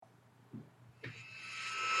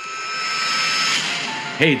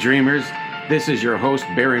Hey dreamers, this is your host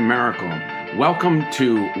Barry Miracle. Welcome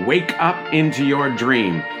to Wake Up Into Your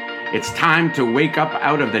Dream. It's time to wake up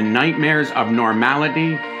out of the nightmares of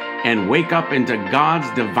normality and wake up into God's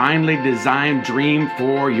divinely designed dream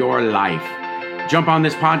for your life. Jump on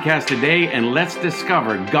this podcast today and let's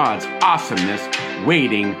discover God's awesomeness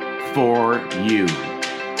waiting for you.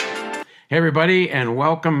 Hey everybody, and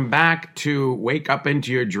welcome back to Wake Up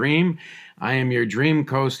Into Your Dream. I am your dream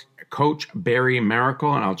coach Barry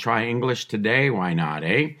Miracle, and I'll try English today. Why not,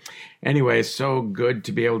 eh? Anyway, so good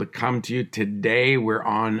to be able to come to you today. We're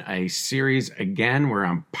on a series again. We're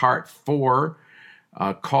on part 4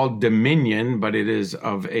 called Dominion, but it is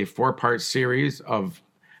of a 4-part series of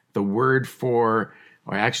the word for,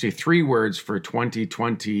 or actually 3 words for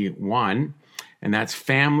 2021. And that's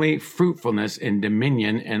family, fruitfulness, and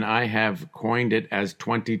dominion. And I have coined it as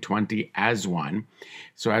 2020 as one.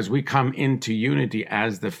 So as we come into unity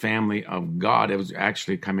as the family of God, it was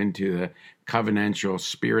actually come into the covenantal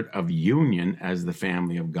spirit of union as the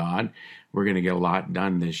family of God. We're going to get a lot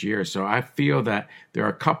done this year. So I feel that there are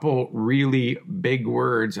a couple really big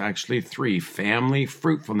words, actually 3, family,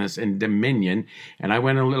 fruitfulness, and dominion. And I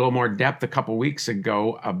went a little more depth a couple weeks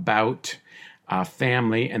ago about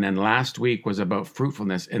family, and then last week was about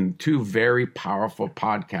fruitfulness, and 2 very powerful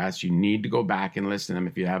podcasts. You need to go back and listen to them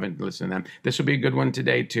if you haven't listened to them. This will be a good one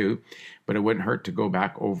today too, but it wouldn't hurt to go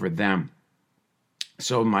back over them.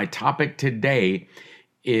 So my topic today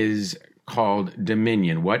is called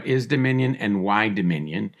dominion. What is dominion and why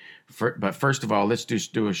dominion? But first of all, let's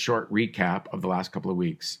just do a short recap of the last couple of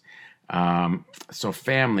weeks. So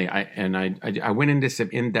family, I went into some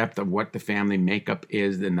in-depth of what the family makeup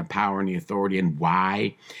is and the power and the authority and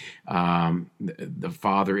why the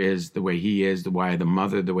father is the way he is, why the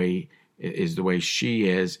mother the way she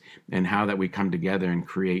is, and how that we come together and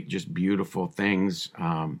create just beautiful things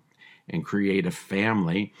and create a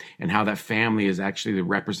family, and how that family is actually the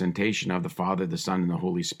representation of the Father, the Son, and the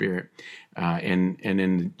Holy Spirit. And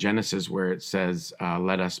in Genesis, where it says,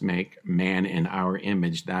 let us make man in our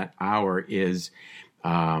image, that our is,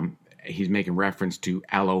 he's making reference to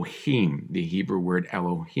Elohim, the Hebrew word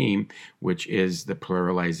Elohim, which is the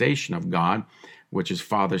pluralization of God, which is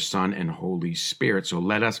Father, Son, and Holy Spirit. So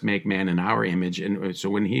let us make man in our image. And so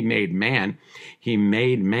when he made man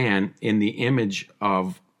in the image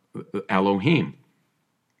of Elohim.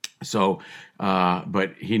 So,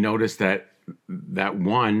 but he noticed that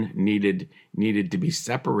one needed to be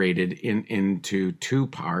separated into 2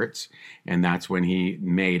 parts, and that's when he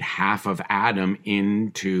made half of Adam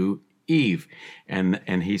into Eve,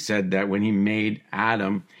 and he said that when he made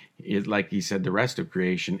Adam, like he said, the rest of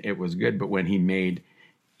creation, it was good, but when he made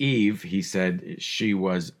Eve, he said she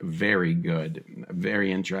was very good.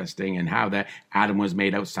 Very interesting. And how that Adam was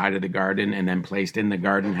made outside of the garden and then placed in the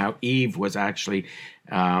garden, how Eve was actually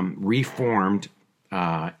reformed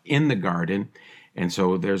in the garden. And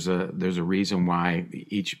so there's a reason why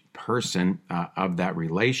each person of that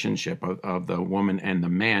relationship of the woman and the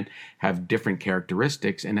man have different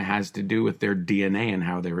characteristics, and it has to do with their DNA and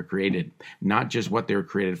how they were created. Not just what they were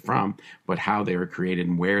created from, but how they were created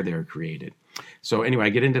and where they were created. So anyway, I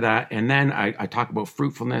get into that, and then I talk about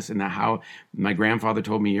fruitfulness and how my grandfather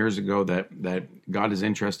told me years ago that God is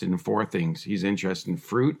interested in 4 things. He's interested in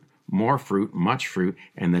fruit, more fruit, much fruit,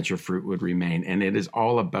 and that your fruit would remain. And it is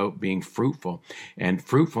all about being fruitful. And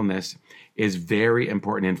fruitfulness is very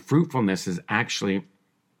important. And fruitfulness is actually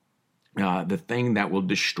the thing that will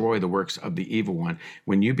destroy the works of the evil one.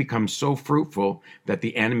 When you become so fruitful that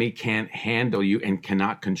the enemy can't handle you and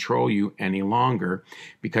cannot control you any longer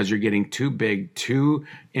because you're getting too big, too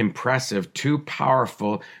impressive, too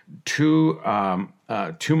powerful, too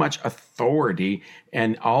much authority,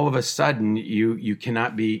 and all of a sudden you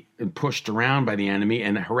cannot be pushed around by the enemy,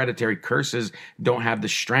 and the hereditary curses don't have the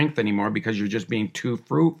strength anymore because you're just being too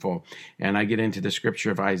fruitful. And I get into the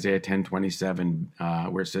scripture of Isaiah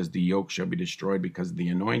 10:27 where it says the yoke shall be destroyed because of the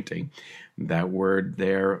anointing. That word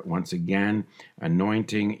there, once again,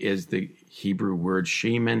 anointing is the Hebrew word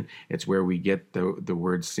shemen. It's where we get the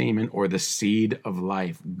word semen, or the seed of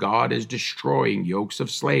life. God is destroying yokes of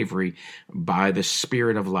slavery by the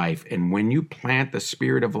spirit of life. And when you plant the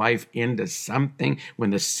spirit of life into something,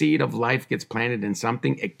 when the seed of life gets planted in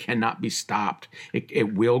something, it cannot be stopped.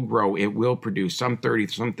 It will grow. It will produce some 30,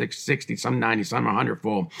 some 60, some 90, some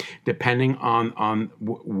 100-fold, depending on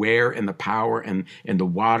where and the power and the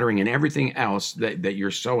watering and everything else that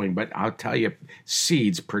you're sowing. But I'll tell you,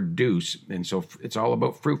 seeds produce. And so it's all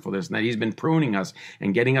about fruitfulness. Now he's been pruning us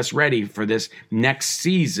and getting us ready for this next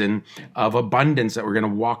season of abundance that we're going to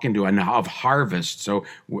walk into, and of harvest. So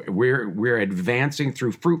we're we're advancing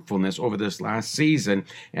through fruitfulness over this last season,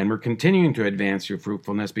 and we're continuing to advance through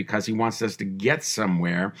fruitfulness because he wants us to get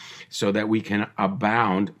somewhere so that we can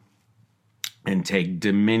abound and take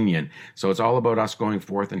dominion. So it's all about us going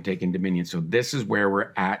forth and taking dominion. So this is where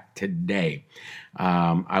we're at today.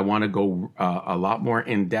 I want to go a lot more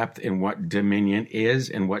in depth in what dominion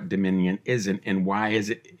is and what dominion isn't, and why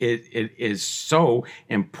is it is so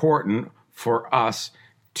important for us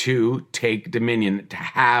to take dominion, to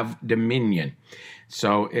have dominion.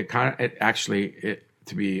 So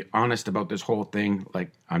to be honest about this whole thing,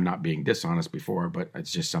 like, I'm not being dishonest before, but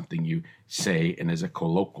it's just something you say and as a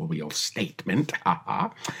colloquial statement.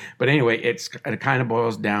 But anyway, it kind of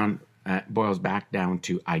boils back down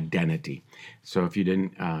to identity. So if you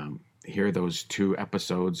didn't hear those 2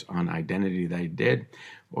 episodes on identity that I did,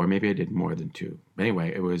 or maybe I did more than 2. But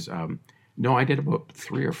anyway, it was, I did about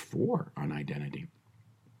 3 or 4 on identity.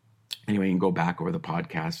 Anyway, you can go back over the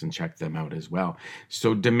podcast and check them out as well.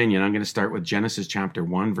 So dominion, I'm going to start with Genesis chapter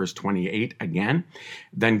 1, verse 28 again.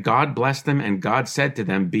 Then God blessed them, and God said to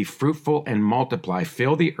them, be fruitful and multiply,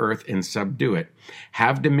 fill the earth and subdue it.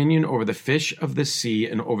 Have dominion over the fish of the sea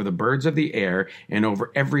and over the birds of the air and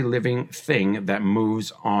over every living thing that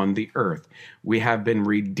moves on the earth. We have been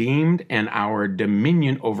redeemed, and our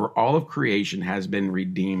dominion over all of creation has been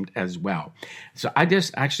redeemed as well. So I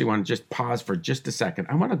just actually want to just pause for just a second.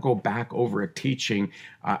 I want to go back over a teaching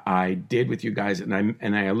I did with you guys,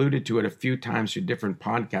 and I alluded to it a few times through different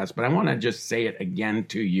podcasts, but I want to just say it again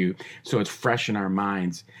to you so it's fresh in our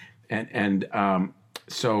minds.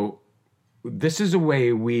 So this is a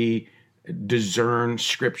way we discern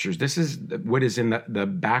scriptures. This is what is in the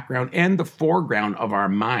background and the foreground of our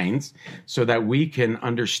minds so that we can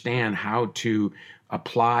understand how to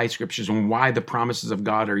apply scriptures and why the promises of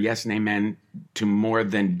God are yes and amen to more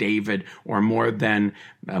than David or more than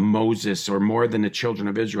Moses or more than the children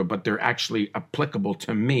of Israel, but they're actually applicable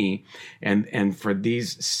to me and for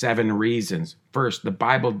these 7 reasons. First, the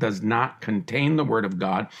Bible does not contain the word of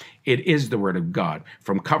God. It is the word of God.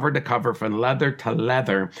 From cover to cover, from leather to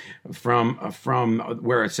leather, from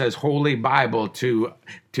where it says Holy Bible to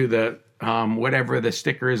the whatever the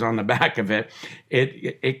sticker is on the back of it,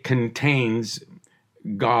 it contains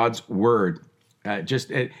God's word.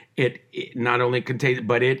 It not only contains,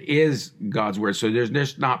 but it is God's word. So there's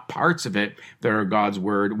just not parts of it that are God's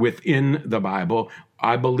word within the Bible.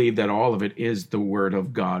 I believe that all of it is the word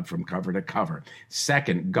of God from cover to cover.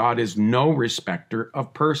 Second, God is no respecter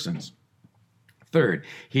of persons. Third,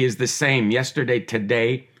 he is the same yesterday,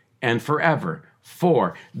 today, and forever.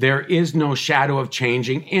 4, there is no shadow of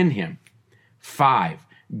changing in him. 5,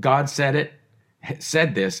 God said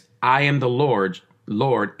this, I am the Lord,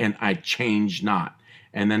 and I change not.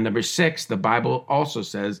 And then number 6, the Bible also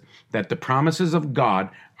says that the promises of God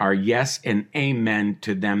are yes and amen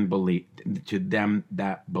to them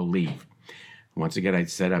that believe. Once again, I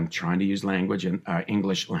said I'm trying to use language and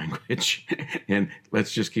English language, and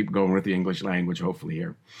let's just keep going with the English language, hopefully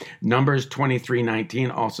here. Numbers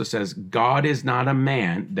 23:19 also says, God is not a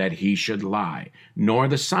man that he should lie, nor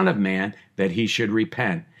the son of man that he should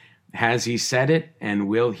repent. Has he said it, and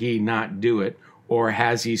will he not do it? Or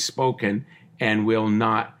has he spoken and will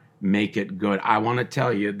not make it good? I want to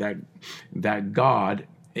tell you that God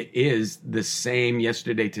is the same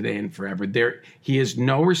yesterday, today, and forever. He is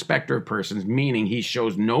no respecter of persons, meaning he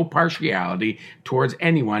shows no partiality towards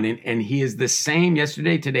anyone, and he is the same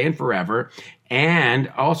yesterday, today, and forever. And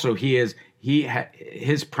also his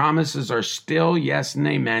promises are still yes and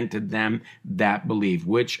amen to them that believe,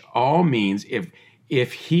 which all means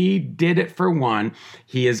if he did it for one,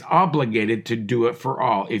 he is obligated to do it for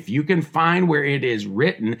all. If you can find where it is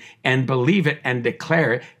written and believe it and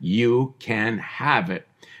declare it, you can have it.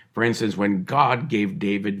 For instance, when God gave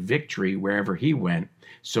David victory wherever he went,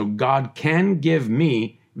 so God can give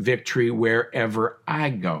me victory wherever I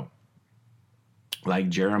go. Like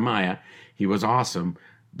Jeremiah, he was awesome,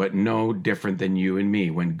 but no different than you and me.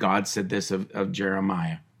 When God said this of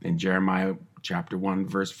Jeremiah, in Jeremiah chapter 1,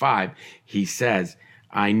 verse 5, he says,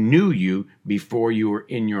 I knew you before you were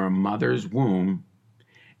in your mother's womb,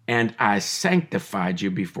 and I sanctified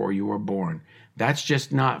you before you were born. That's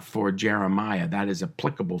just not for Jeremiah. That is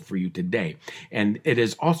applicable for you today. And it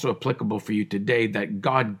is also applicable for you today that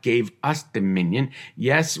God gave us dominion.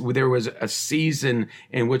 Yes, there was a season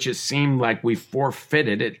in which it seemed like we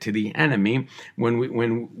forfeited it to the enemy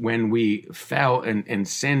when we fell and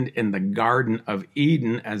sinned in the Garden of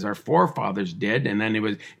Eden as our forefathers did. And then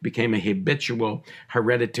it became a habitual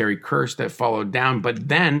hereditary curse that followed down. But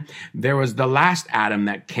then there was the last Adam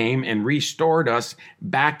that came and restored us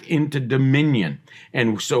back into dominion. dominion.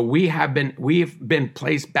 And so we've been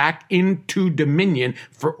placed back into dominion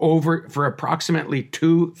for approximately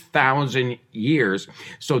 2,000 years.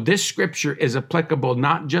 So this scripture is applicable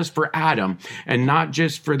not just for Adam and not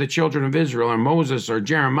just for the children of Israel or Moses or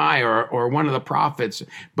Jeremiah or one of the prophets,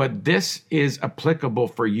 but this is applicable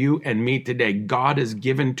for you and me today. God has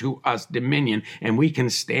given to us dominion, and we can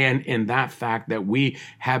stand in that fact that we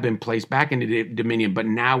have been placed back into dominion, but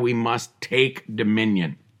now we must take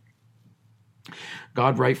dominion.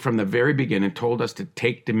 God, right from the very beginning, told us to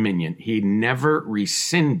take dominion. He never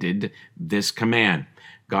rescinded this command.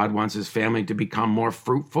 God wants his family to become more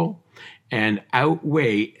fruitful and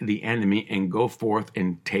outweigh the enemy and go forth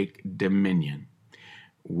and take dominion.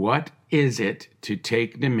 What is it to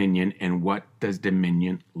take dominion, and what does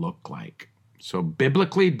dominion look like? So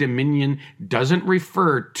biblically, dominion doesn't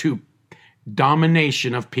refer to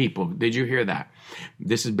domination of people. Did you hear that?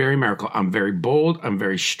 This is Barry Miracle. I'm very bold. I'm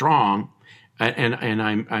very strong. And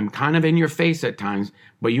I'm kind of in your face at times,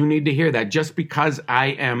 but you need to hear that. Just because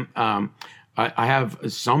I have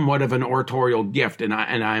somewhat of an oratorial gift, and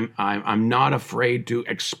I'm not afraid to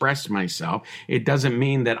express myself, it doesn't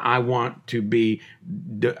mean that I want to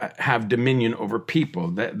have dominion over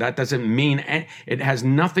people. That doesn't mean it has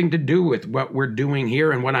nothing to do with what we're doing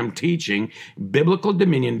here and what I'm teaching. Biblical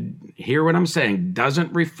dominion, hear what I'm saying,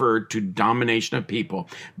 doesn't refer to domination of people.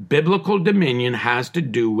 Biblical dominion has to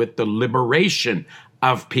do with the liberation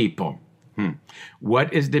of people.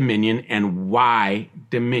 What is dominion and why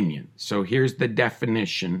dominion? So here's the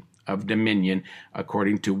definition of dominion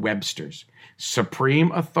according to Webster's.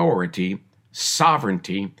 Supreme authority,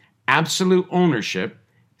 sovereignty, absolute ownership,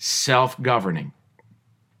 self-governing.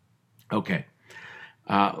 Okay,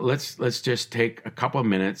 let's just take a couple of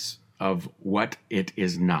minutes of what it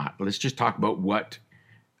is not. Let's just talk about what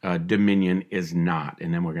dominion is not,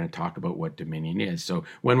 and then we're going to talk about what dominion is. So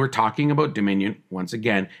when we're talking about dominion, once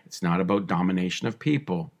again, it's not about domination of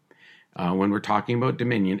people. When we're talking about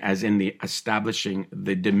dominion, as in the establishing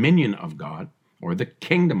the dominion of God or the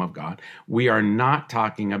kingdom of God, we are not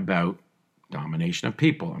talking about domination of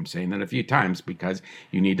people. I'm saying that a few times because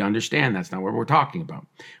you need to understand that's not what we're talking about.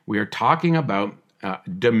 We are talking about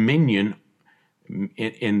dominion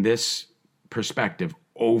in this perspective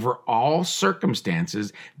over all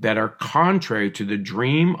circumstances that are contrary to the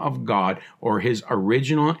dream of God or his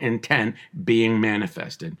original intent being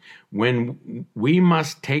manifested. When we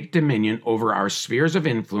must take dominion over our spheres of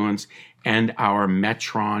influence and our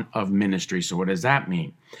metron of ministry. So what does that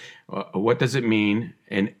mean? What does it mean?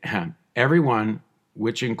 And everyone,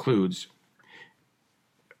 which includes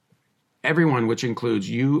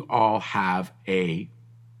you all have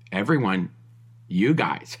you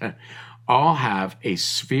guys all have a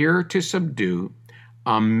sphere to subdue,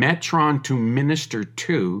 a metron to minister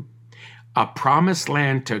to, a promised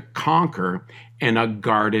land to conquer, and a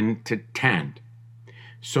garden to tend.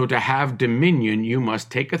 So to have dominion, you must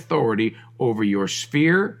take authority over your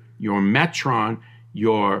sphere, your metron,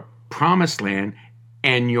 your promised land,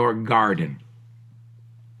 and your garden.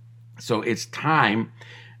 So it's time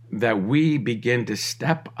that we begin to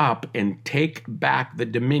step up and take back the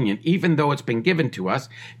dominion, even though it's been given to us.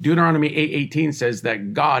 Deuteronomy 8:18 says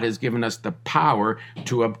that God has given us the power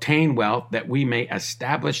to obtain wealth that we may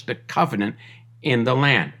establish the covenant in the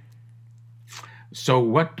land. So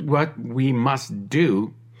what we must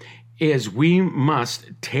do is we must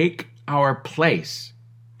take our place.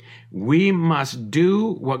 We must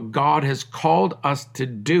do what God has called us to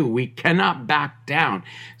do. We cannot back down.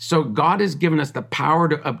 So God has given us the power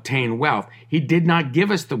to obtain wealth. He did not give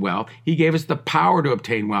us the wealth. He gave us the power to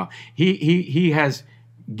obtain wealth. He has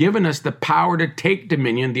given us the power to take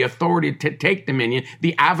dominion, the authority to take dominion,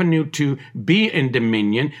 the avenue to be in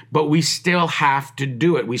dominion, but we still have to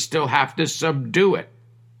do it. We still have to subdue it.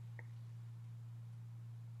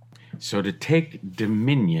 So to take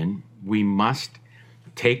dominion, we must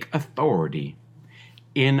take authority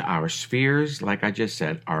in our spheres, like I just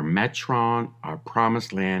said, our metron, our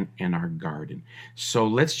promised land, and our garden. So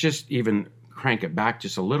let's just even crank it back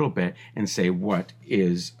just a little bit and say, what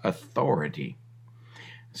is authority?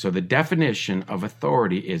 So the definition of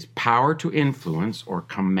authority is power to influence or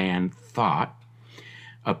command thought,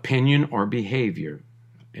 opinion, or behavior.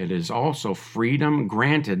 It is also freedom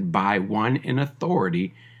granted by one in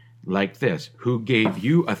authority, like this, who gave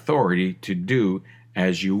you authority to do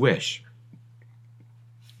as you wish.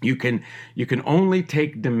 You can only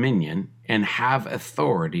take dominion and have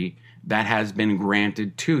authority that has been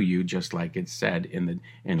granted to you, just like it said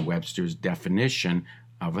in Webster's definition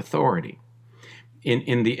of authority.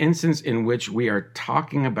 In the instance in which we are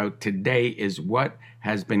talking about today is what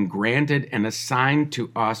has been granted and assigned to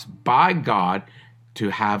us by God to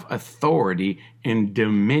have authority and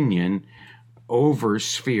dominion over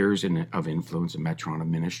spheres of influence and metron of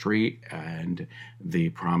ministry and the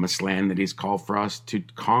promised land that he's called for us to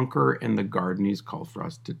conquer and the garden he's called for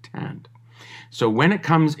us to tend. So when it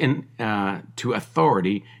comes in to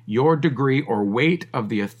authority, your degree or weight of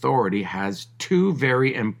the authority has two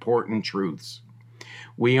very important truths.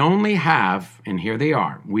 We only have, and here they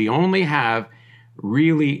are, we only have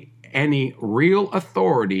really any real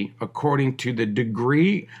authority according to the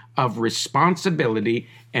degree of responsibility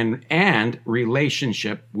and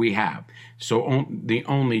relationship we have. So the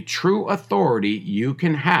only true authority you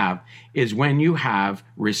can have is when you have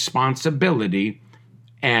responsibility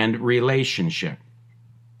and relationship.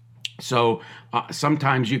 So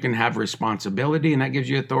sometimes you can have responsibility and that gives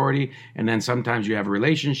you authority, and then sometimes you have a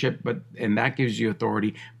relationship and that gives you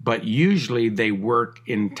authority, but usually they work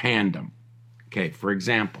in tandem. Okay, for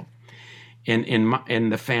example, in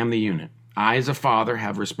the family unit, I as a father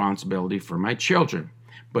have responsibility for my children.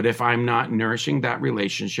 But if I'm not nourishing that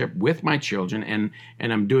relationship with my children and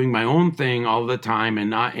I'm doing my own thing all the time and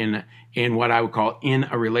not in what I would call in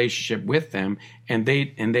a relationship with them, and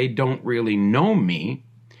they don't really know me,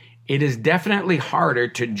 it is definitely harder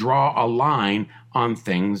to draw a line on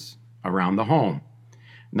things around the home.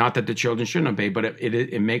 Not that the children shouldn't obey, but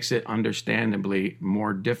it makes it understandably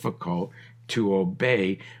more difficult to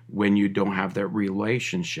obey when you don't have that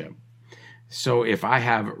relationship. So if I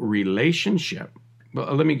have relationship,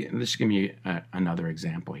 well, let's give me another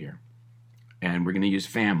example here, and we're going to use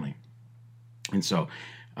family. And so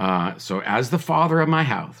as the father of my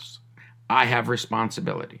house, I have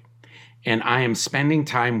responsibility, and I am spending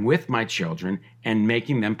time with my children and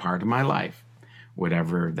making them part of my life,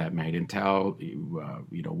 whatever that might entail.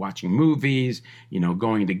 Watching movies,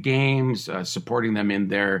 going to games, supporting them in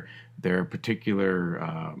their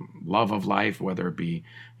particular love of life, whether it be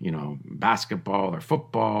basketball or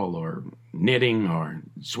football or knitting or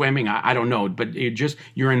swimming. I don't know, but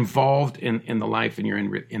you're involved in the life and you're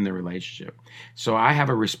in the relationship. So I have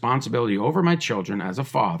a responsibility over my children as a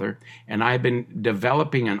father, and I've been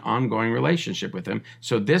developing an ongoing relationship with them.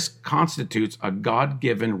 So this constitutes a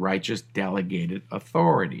God-given, righteous, delegated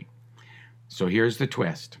authority. So here's the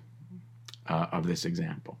twist of this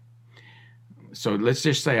example. So let's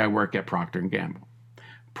just say I work at Procter & Gamble.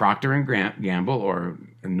 Procter & Gamble, or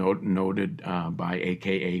noted by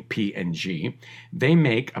AKA P&G, they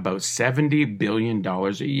make about $70 billion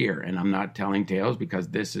a year. And I'm not telling tales because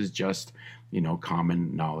this is just,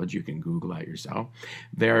 common knowledge. You can Google that yourself.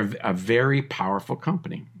 They're a very powerful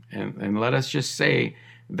company. And let us just say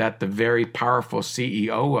that the very powerful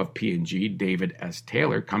CEO of P&G, David S.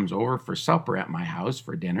 Taylor, comes over for supper at my house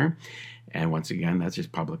for dinner. And once again, that's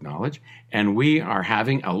just public knowledge. And we are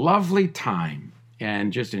having a lovely time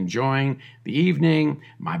and just enjoying the evening.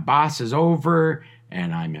 My boss is over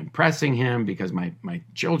and I'm impressing him because my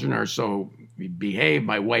children are so behaved.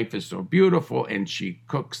 My wife is so beautiful and she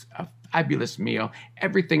cooks a fabulous meal.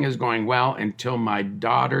 Everything is going well until my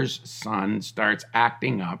daughter's son starts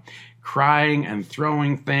acting up, crying and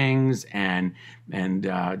throwing things and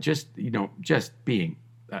just being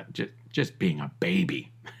a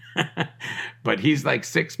baby. But he's like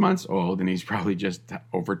 6 months old and he's probably just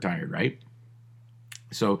overtired, right?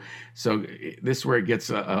 So this is where it gets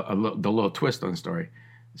the little twist on the story.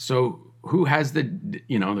 So who has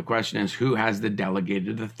the question is, who has the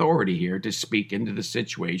delegated authority here to speak into the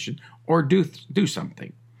situation or do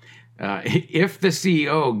something? If the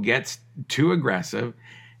CEO gets too aggressive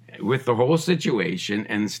with the whole situation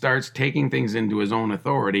and starts taking things into his own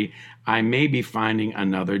authority, I may be finding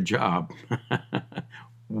another job.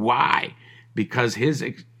 Why? Because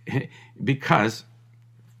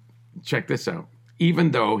check this out.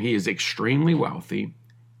 Even though he is extremely wealthy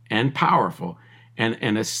and powerful and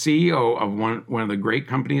a CEO of one of the great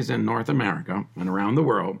companies in North America and around the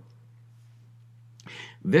world,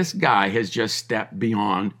 this guy has just stepped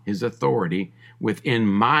beyond his authority within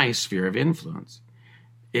my sphere of influence.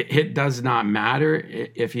 It does not matter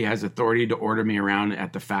if he has authority to order me around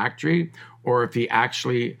at the factory or if he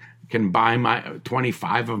actually can buy my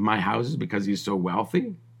 25 of my houses because he's so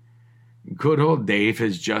wealthy. Good old Dave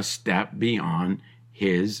has just stepped beyond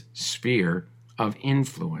his sphere of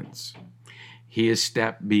influence. He has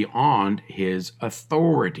stepped beyond his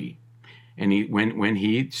authority. And when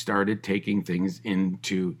he started taking things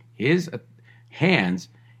into his hands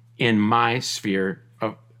in my sphere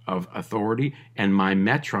of authority and my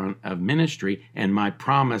metron of ministry and my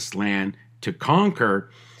promised land to conquer,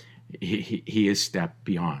 he has stepped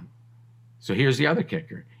beyond. So here's the other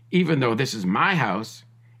kicker. Even though this is my house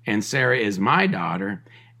and Sarah is my daughter,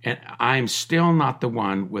 and I'm still not the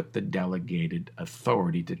one with the delegated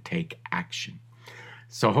authority to take action.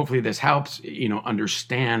 So hopefully this helps,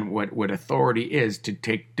 understand what authority is, to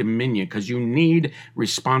take dominion, because you need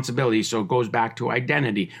responsibility. So it goes back to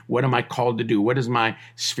identity. What am I called to do? What is my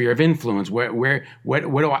sphere of influence? What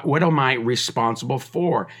am I responsible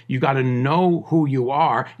for? You got to know who you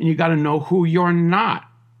are, and you got to know who you're not.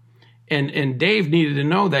 And Dave needed to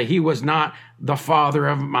know that he was not the father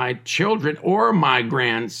of my children or my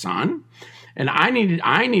grandson. And I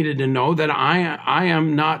needed to know that I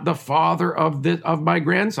am not the father of my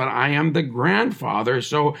grandson. I am the grandfather.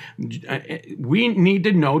 So we need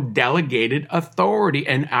to know delegated authority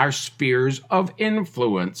and our spheres of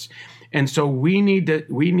influence. And so we need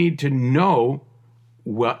to know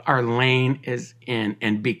what our lane is in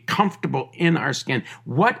and be comfortable in our skin.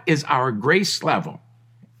 What is our grace level?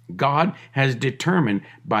 God has determined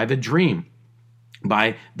by the dream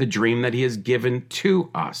that he has given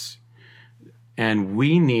to us. And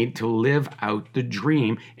we need to live out the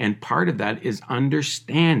dream. And part of that is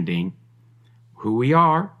understanding who we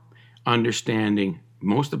are, understanding,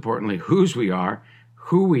 most importantly, whose we are,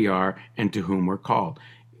 who we are, and to whom we're called.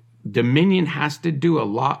 Dominion has to do a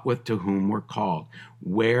lot with to whom we're called.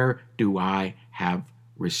 Where do I have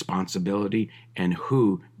responsibility, and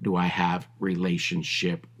who do I have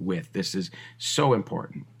relationship with? This is so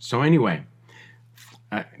important. So anyway,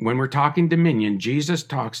 when we're talking dominion, Jesus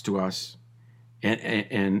talks to us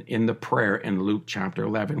and in the prayer in Luke chapter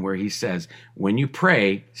 11, where he says, when you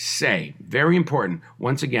pray, say, very important.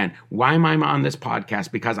 Once again, why am I on this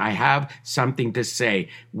podcast? Because I have something to say.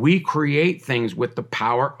 We create things with the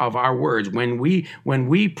power of our words. When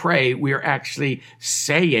we pray, we are actually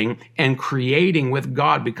saying and creating with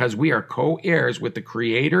God, because we are co-heirs with the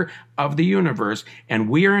creator of the universe. And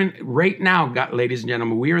we are right now, ladies and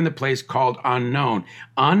gentlemen, we are in the place called unknown.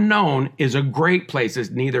 Unknown is a great place. It's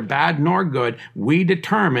neither bad nor good. We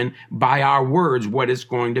determine by our words what it's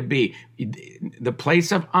going to be. The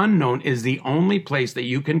place of unknown is the only place that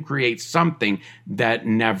you can create something that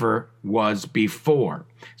never was before.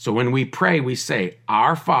 So when we pray, we say,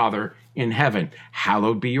 Our Father in heaven,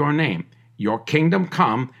 hallowed be your name. Your kingdom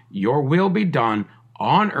come, your will be done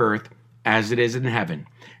on earth as it is in heaven.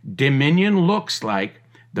 Dominion looks like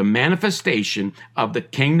the manifestation of the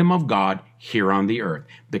kingdom of God here on the earth.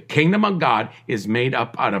 The kingdom of God is made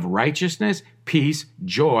up out of righteousness, peace,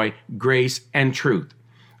 joy, grace, and truth,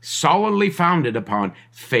 solidly founded upon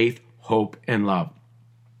faith, hope, and love.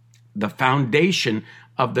 The foundation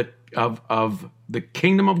of the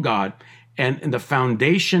kingdom of God and the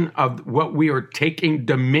foundation of what we are taking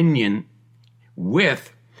dominion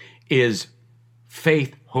with is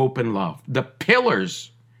faith, hope, and love. The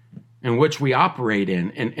pillars in which we operate in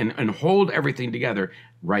and hold everything together: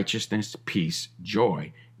 righteousness, peace,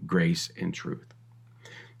 joy, grace, and truth.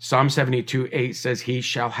 Psalm 72:8 says, he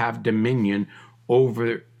shall have dominion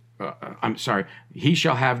he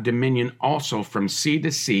shall have dominion also from sea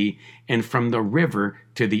to sea and from the river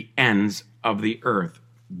to the ends of the earth.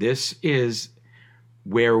 This is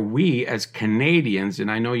where we as Canadians, and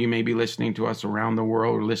I know you may be listening to us around the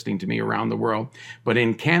world or listening to me around the world, but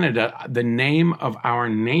in Canada, the name of our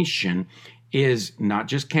nation is not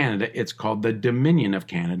just Canada, it's called the Dominion of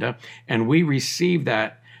Canada. And we receive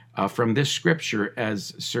that from this scripture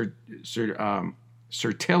as Sir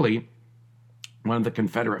Tilly, one of the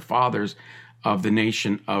Confederate fathers of the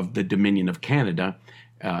nation of the Dominion of Canada,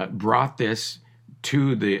 brought this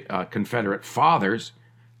to the Confederate fathers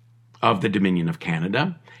of the Dominion of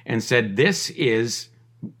Canada and said, this is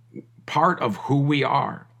part of who we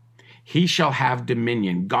are. He shall have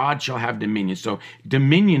dominion. God shall have dominion. So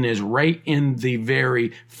dominion is right in the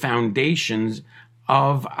very foundations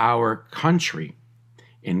of our country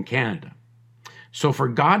in Canada. So for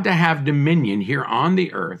God to have dominion here on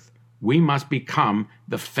the earth, we must become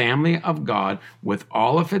the family of God with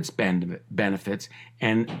all of its benefits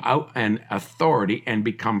and authority, and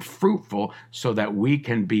become fruitful so that we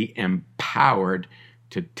can be empowered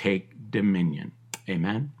to take dominion.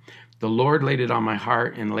 Amen. The Lord laid it on my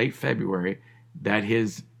heart in late February that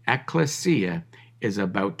his ecclesia is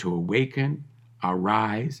about to awaken,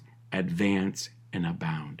 arise, advance, and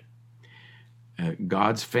abound.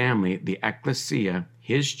 God's family, the ecclesia,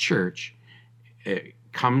 his church,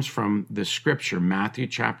 comes from the scripture, Matthew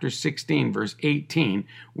chapter 16, verse 18,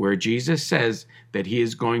 where Jesus says that he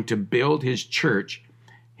is going to build his church,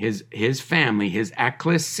 his family, his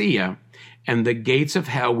ecclesia, and the gates of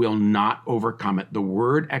hell will not overcome it. The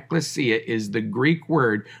word ecclesia is the Greek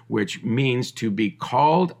word which means to be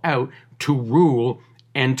called out, to rule,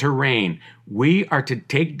 and to reign. We are to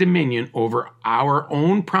take dominion over our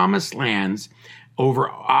own promised lands, over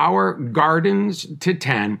our gardens to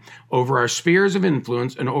 10, over our spheres of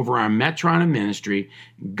influence, and over our metron of ministry.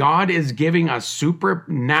 God is giving us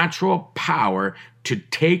supernatural power to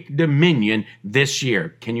take dominion this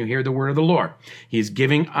year. Can you hear the word of the Lord? He's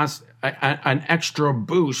giving us an extra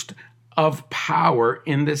boost of power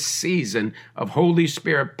in this season of Holy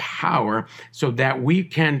Spirit power so that we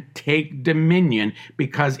can take dominion,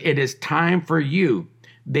 because it is time for you,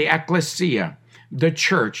 the ecclesia, the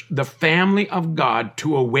church, the family of God,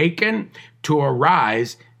 to awaken, to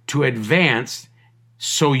arise, to advance,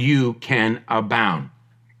 so you can abound.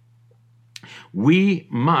 We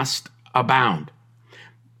must abound.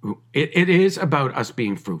 It is about us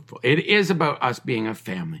being fruitful. It is about us being a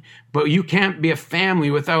family. But you can't be a family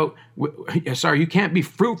you can't be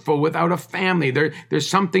fruitful without a family. There's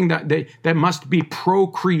something that must be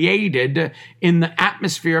procreated in the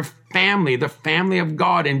atmosphere of family, the family of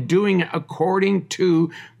God, and doing it according to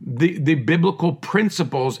the biblical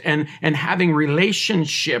principles and having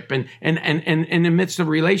relationship and in the midst of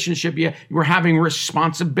relationship, we're having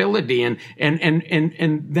responsibility and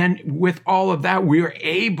then with all of that, we are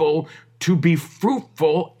able to be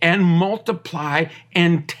fruitful and multiply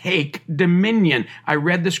and take dominion. I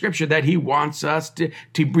read the scripture that he wants us to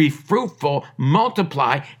be fruitful,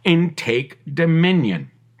 multiply, and take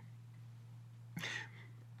dominion.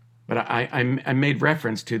 But I made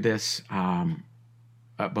reference to this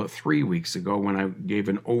about 3 weeks ago when I gave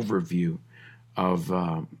an overview of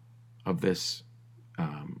this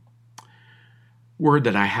word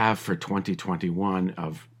that I have for 2021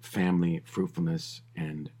 of family, fruitfulness,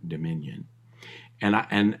 and dominion. And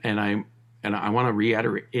I want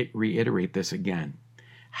to reiterate this again.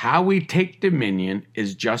 How we take dominion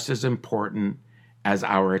is just as important as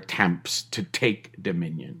our attempts to take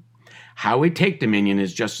dominion. How we take dominion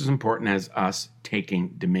is just as important as us taking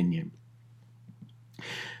dominion.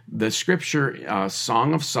 The scripture,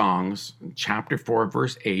 Song of Songs, chapter 4,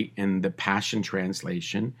 verse 8, in the Passion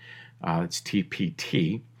Translation, it's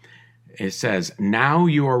TPT, it says, "Now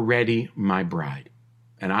you are ready, my bride."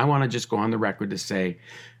 And I want to just go on the record to say,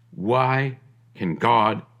 why can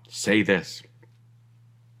God say this?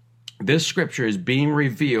 This scripture is being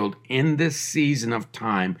revealed in this season of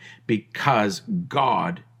time because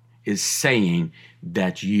God is saying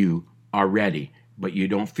that you are ready, but you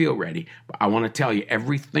don't feel ready. But I want to tell you,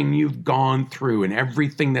 everything you've gone through and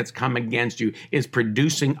everything that's come against you is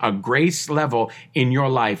producing a grace level in your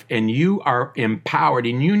life, and you are empowered,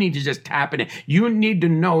 and you need to just tap in it. You need to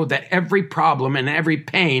know that every problem and every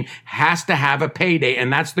pain has to have a payday,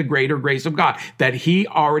 and that's the greater grace of God that he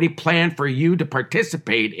already planned for you to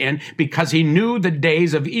participate in, because he knew the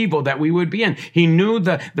days of evil that we would be in. He knew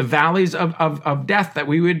the valleys of death that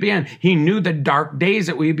we would be in. He knew the dark days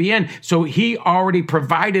that we'd be in. So he already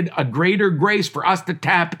provided a greater grace for us to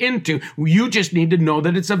tap into. You just need to know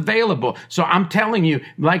that it's available. So I'm telling you,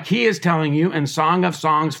 like he is telling you in Song of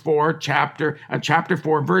Songs 4, chapter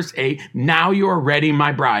 4, verse 8, "Now you are ready,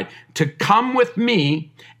 my bride, to come with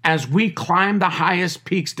me as we climb the highest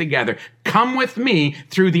peaks together. Come with me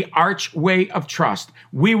through the archway of trust.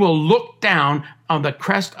 We will look down on the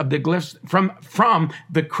crest of the from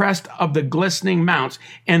the crest of the glistening mounts,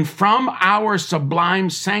 and from our sublime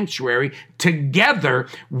sanctuary together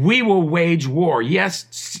we will wage war."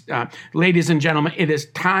 Yes, ladies and gentlemen, it is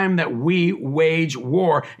time that we wage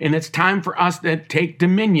war, and it's time for us to take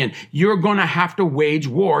dominion. You're going to have to wage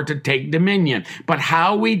war to take dominion. But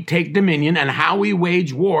how we take dominion and how we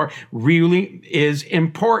wage war really is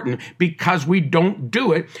important, because we don't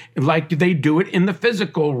do it like they do it in the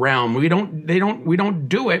physical realm. We don't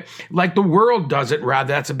do it like the world does it. Rather,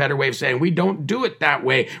 that's a better way of saying we don't do it that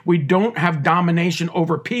way. We don't have domination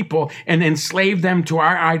over people and enslave them to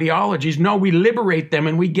our ideologies. No, we liberate them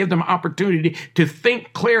and we give them opportunity to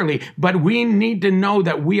think clearly. But we need to know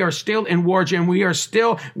that we are still in war and we are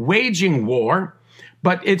still waging war,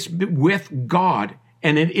 but it's with God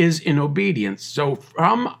and it is in obedience. So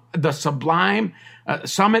from the sublime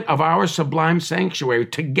summit of our sublime sanctuary,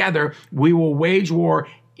 together we will wage war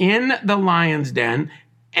in the lion's den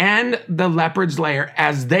and the leopard's lair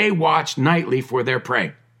as they watch nightly for their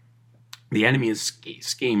prey. The enemy is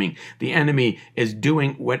scheming. The enemy is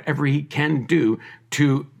doing whatever he can do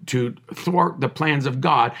to thwart the plans of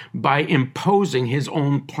God by imposing his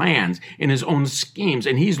own plans and his own schemes.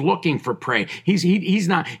 And he's looking for prey.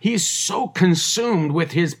 He's so consumed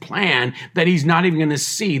with his plan that he's not even going to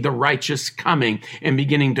see the righteous coming and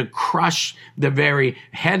beginning to crush the very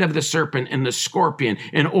head of the serpent and the scorpion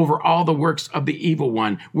and over all the works of the evil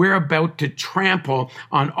one. We're about to trample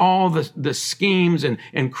on all the schemes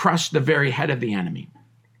and crush the very head of the enemy.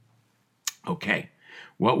 Okay.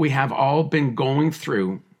 What we have all been going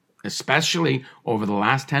through especially over the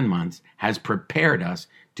last 10 months, has prepared us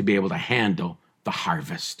to be able to handle the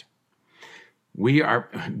harvest.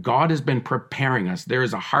 God has been preparing us. There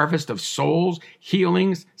is a harvest of souls,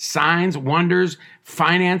 healings, signs, wonders,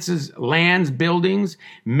 finances, lands, buildings.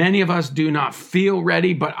 Many of us do not feel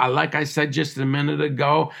ready, but like I said just a minute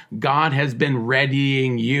ago, God has been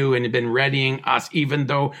readying you and been readying us, even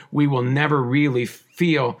though we will never really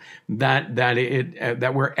feel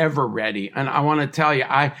that we're ever ready. And I want to tell you,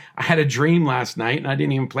 I had a dream last night, and I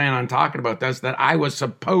didn't even plan on talking about this, that I was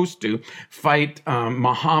supposed to fight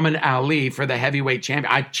Muhammad Ali for the heavyweight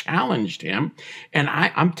champion. I challenged him, and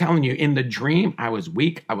I'm telling you, in the dream, I was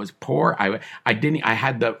weak, I was poor, I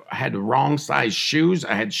had the wrong size shoes.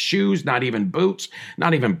 I had shoes, not even boots,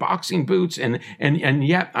 not even boxing boots, and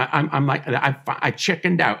yet I'm like, I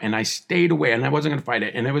chickened out and I stayed away, and I wasn't going to fight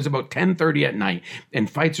it. And it was about 10:30 at night. And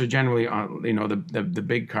fights are generally, the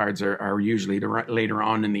big cards are usually later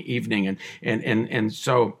on in the evening, and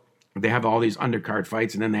so they have all these undercard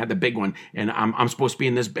fights, and then they have the big one, and I'm supposed to be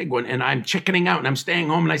in this big one, and I'm chickening out, and I'm staying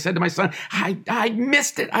home. And I said to my son, I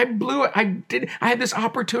missed it, I blew it, I had this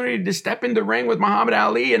opportunity to step in the ring with Muhammad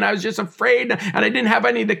Ali, and I was just afraid, and I didn't have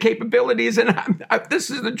any of the capabilities, and this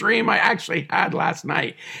is the dream I actually had last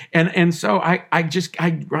night, and so I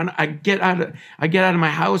get out of my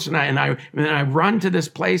house, and I run to this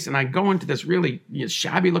place, and I go into this really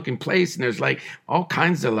shabby looking place, and there's like all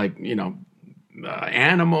kinds of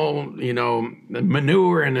animal,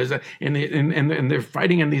 manure, and and they're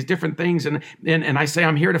fighting in these different things, and I say,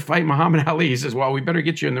 I'm here to fight Muhammad Ali. He says, well, we better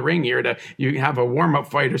get you in the ring here you have a warm-up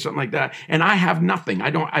fight or something like that. And I have nothing. I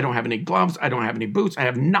don't have any gloves. I don't have any boots. I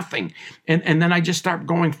have nothing. And then I just start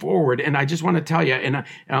going forward. And I just want to tell you, and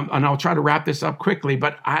I'll try to wrap this up quickly,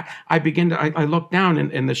 but I look down,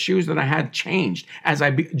 and the shoes that I had changed as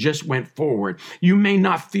I just went forward. You may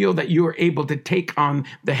not feel that you are able to take on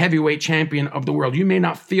the heavyweight champion of the world. You may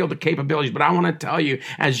not feel the capabilities, but I want to tell you,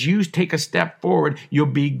 as you take a step forward, you'll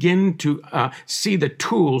begin to see the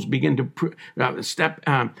tools begin to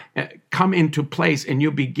come into place, and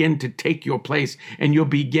you'll begin to take your place, and you'll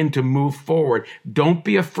begin to move forward. Don't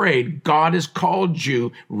be afraid. God has called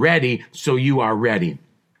you ready, so you are ready.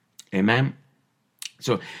 Amen.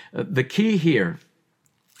 So the key here,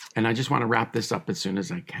 and I just want to wrap this up as soon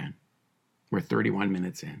as I can. We're 31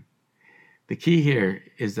 minutes in. The key here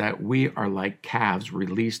is that we are like calves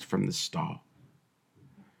released from the stall.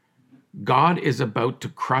 God is about to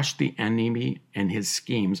crush the enemy and his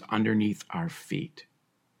schemes underneath our feet.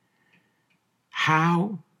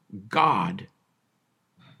 How God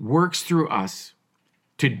works through us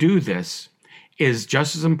to do this is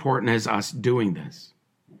just as important as us doing this.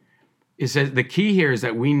 It says the key here is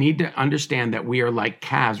that we need to understand that we are like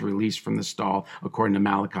calves released from the stall, according to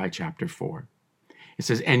Malachi chapter 4. It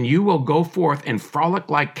says, and you will go forth and frolic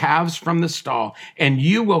like calves from the stall, and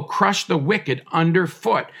you will crush the wicked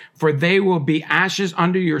underfoot, for they will be ashes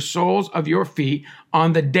under your soles of your feet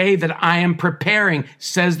on the day that I am preparing,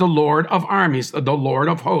 says the Lord of armies, the Lord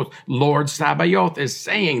of hosts. Lord Sabaoth is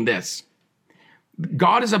saying this.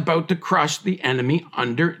 God is about to crush the enemy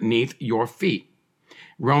underneath your feet.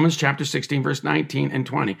 Romans chapter 16, verse 19 and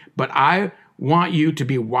 20. But I want you to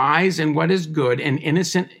be wise in what is good and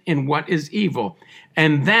innocent in what is evil.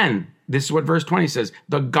 And then, this is what verse 20 says,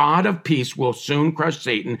 the God of peace will soon crush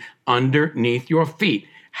Satan underneath your feet.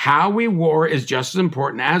 How we war is just as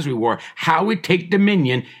important as we war. How we take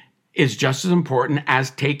dominion is just as important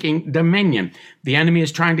as taking dominion. The enemy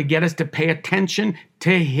is trying to get us to pay attention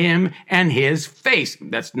to him and his face.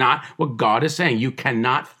 That's not what God is saying. You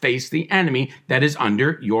cannot face the enemy that is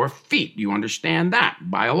under your feet. You understand that?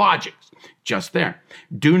 Biologics. Just there.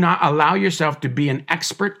 Do not allow yourself to be an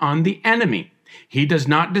expert on the enemy. He does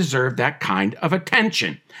not deserve that kind of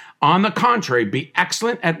attention. On the contrary, be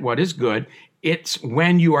excellent at what is good. It's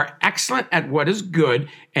when you are excellent at what is good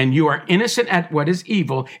and you are innocent at what is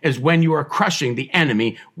evil is when you are crushing the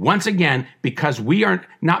enemy once again, because we are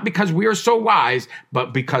not because we are so wise,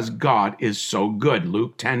 but because God is so good.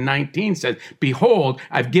 Luke 10:19 says, behold,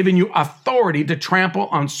 I've given you authority to trample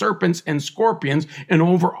on serpents and scorpions and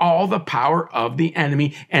over all the power of the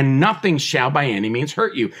enemy, and nothing shall by any means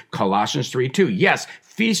hurt you. Colossians 3:2. Yes,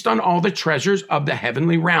 feast on all the treasures of the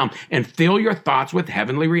heavenly realm and fill your thoughts with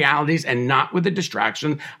heavenly realities and not with the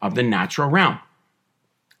distractions of the natural realm.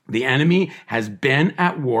 The enemy has been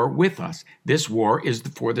at war with us. This war is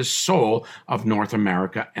for the soul of North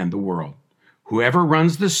America and the world. Whoever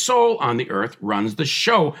runs the soul on the earth runs the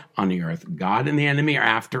show on the earth. God and the enemy are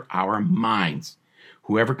after our minds.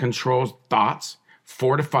 Whoever controls thoughts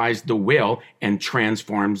fortifies the will and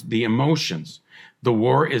transforms the emotions. The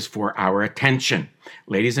war is for our attention.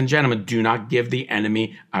 Ladies and gentlemen, do not give the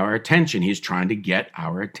enemy our attention. He's trying to get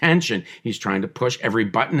our attention. He's trying to push every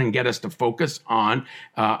button and get us to focus on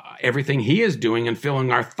everything he is doing and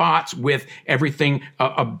filling our thoughts with everything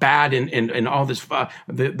bad and all this,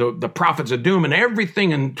 the prophets of doom and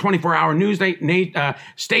everything and 24-hour news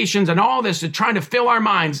stations and all this is trying to fill our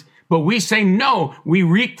minds. But we say no. We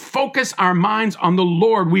refocus our minds on the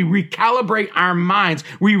Lord. We recalibrate our minds.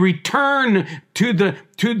 We return to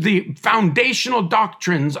the foundational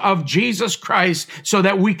doctrines of Jesus Christ so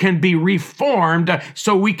that we can be reformed,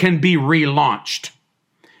 so we can be relaunched.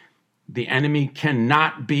 The enemy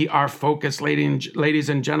cannot be our focus, ladies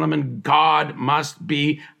and gentlemen. God must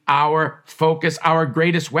be our focus. Our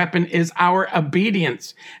greatest weapon is our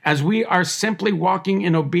obedience. As we are simply walking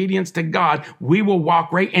in obedience to God, we will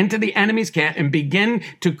walk right into the enemy's camp and begin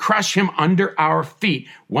to crush him under our feet.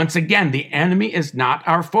 Once again, the enemy is not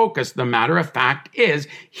our focus. The matter of fact is,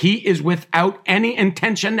 he is without any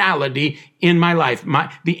intentionality in my life.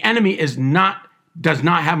 The enemy does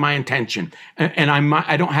not have my intention, and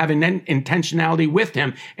I don't have an intentionality with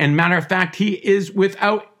him. And matter of fact, he is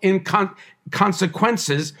without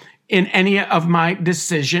consequences in any of my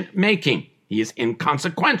decision making. He is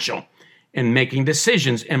inconsequential in making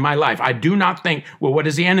decisions in my life. I do not think, well, what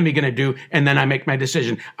is the enemy going to do? And then I make my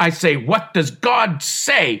decision. I say, what does God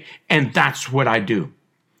say? And that's what I do.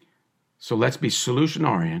 So let's be solution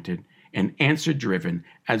oriented and answer driven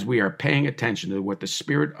as we are paying attention to what the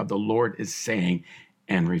Spirit of the Lord is saying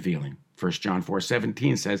and revealing. 1 John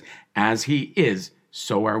 4:17 says, as he is,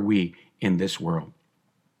 so are we in this world.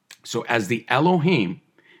 So as the Elohim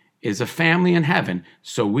is a family in heaven,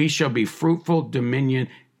 so we shall be fruitful,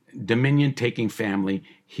 dominion-taking family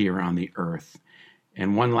here on the earth.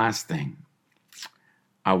 And one last thing.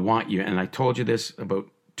 I want you, and I told you this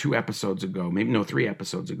about 3 episodes ago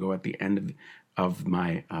at the end of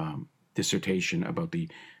my dissertation about the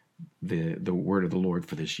word of the Lord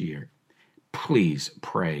for this year. Please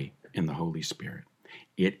pray in the Holy Spirit.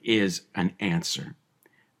 It is an answer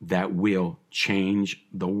that will change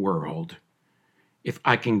the world. If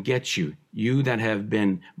I can get you that have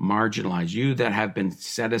been marginalized, you that have been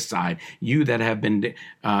set aside, you that have been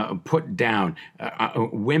put down,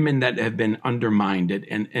 women that have been undermined,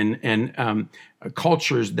 and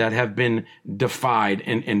cultures that have been defied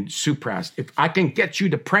and suppressed. If I can get you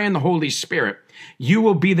to pray in the Holy Spirit, you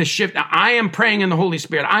will be the shift. Now, I am praying in the Holy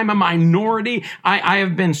Spirit. I'm a minority. I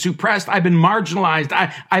have been suppressed. I've been marginalized.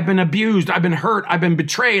 I've been abused. I've been hurt. I've been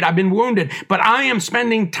betrayed. I've been wounded. But I am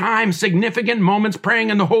spending time, significant moments praying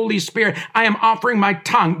in the Holy Spirit. I am offering my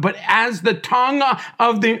tongue. But as the tongue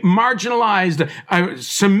of the marginalized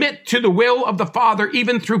submit to the will of the Father,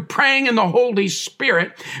 even through praying in the Holy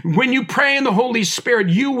Spirit, when you pray in the Holy Spirit,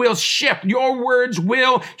 you will shift. Your words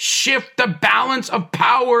will shift the balance of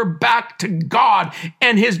power back to God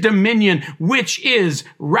and his dominion, which is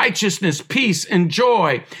righteousness, peace, and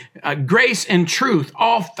joy, grace and truth,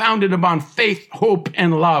 all founded upon faith, hope,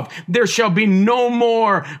 and love. There shall be no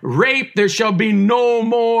more rape. There shall be no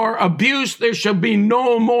more abuse. There shall be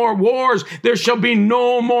no more wars. There shall be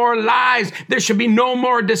no more lies. There shall be no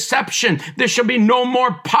more deception. There shall be no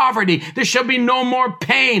more poverty. There shall be no more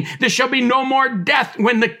pain. There shall be no more death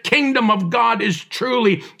when the kingdom of God is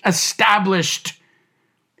truly established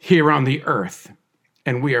here on the earth.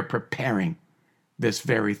 And we are preparing this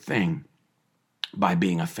very thing by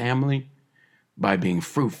being a family, by being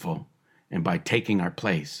fruitful, and by taking our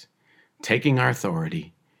place, taking our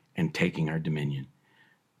authority, and taking our dominion.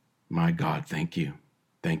 My God, thank you.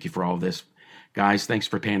 Thank you for all this. Guys, thanks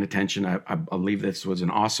for paying attention. I believe this was an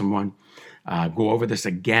awesome one. Go over this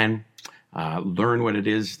again. Learn what it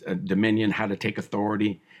is, dominion, how to take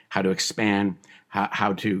authority, how to expand,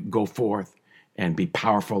 how to go forth and be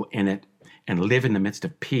powerful in it and live in the midst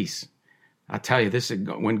of peace. I'll tell you this,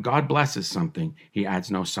 when God blesses something, he adds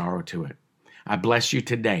no sorrow to it. I bless you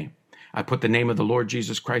today. I put the name of the Lord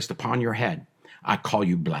Jesus Christ upon your head. I call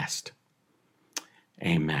you blessed.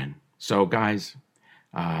 Amen. So guys,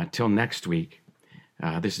 till next week,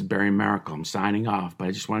 this is Barry Miracle. I'm signing off, but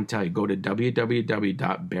I just want to tell you, go to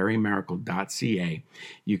www.barrymiracle.ca.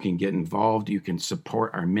 You can get involved. You can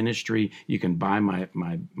support our ministry. You can buy my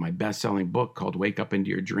best-selling book called Wake Up Into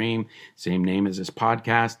Your Dream, same name as this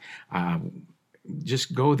podcast.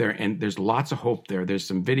 Just go there, and there's lots of hope there. There's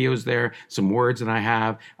some videos there, some words that I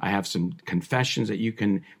have. I have some confessions that you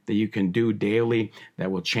can do daily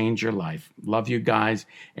that will change your life. Love you guys,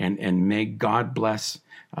 and may God bless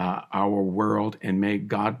our world, and may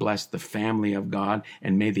God bless the family of God,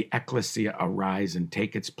 and may the ecclesia arise and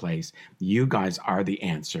take its place. You guys are the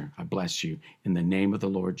answer. I bless you in the name of the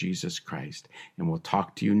Lord Jesus Christ, and we'll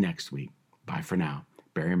talk to you next week. Bye for now.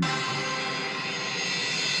 Barry Miracle.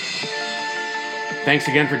 Thanks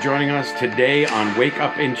again for joining us today on Wake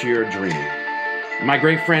Up Into Your Dream. My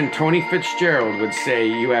great friend Tony Fitzgerald would say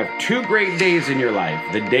you have two great days in your life,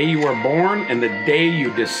 the day you were born and the day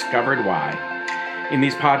you discovered why. In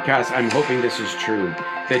these podcasts, I'm hoping this is true,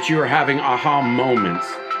 that you are having aha moments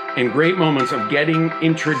and great moments of getting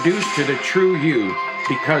introduced to the true you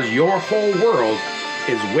because your whole world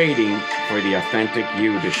is waiting for the authentic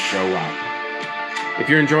you to show up. If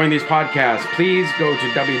you're enjoying these podcasts, please go to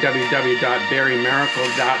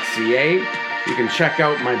www.barrymiracle.ca. You can check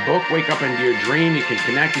out my book, Wake Up Into Your Dream. You can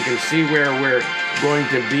connect. You can see where we're going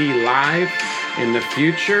to be live in the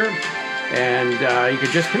future. And you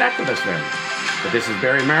can just connect with us there. But this is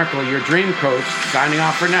Barry Miracle, your dream coach, signing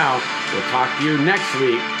off for now. We'll talk to you next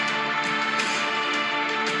week.